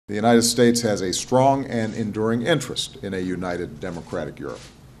The United States has a strong and enduring interest in a united democratic Europe.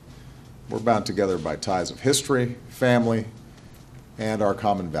 We're bound together by ties of history, family, and our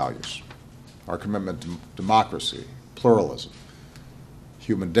common values. Our commitment to democracy, pluralism,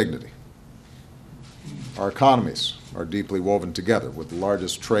 human dignity. Our economies are deeply woven together with the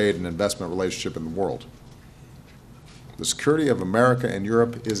largest trade and investment relationship in the world. The security of America and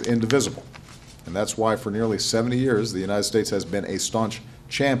Europe is indivisible, and that's why for nearly 70 years the United States has been a staunch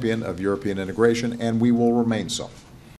champion of European integration, and we will remain so.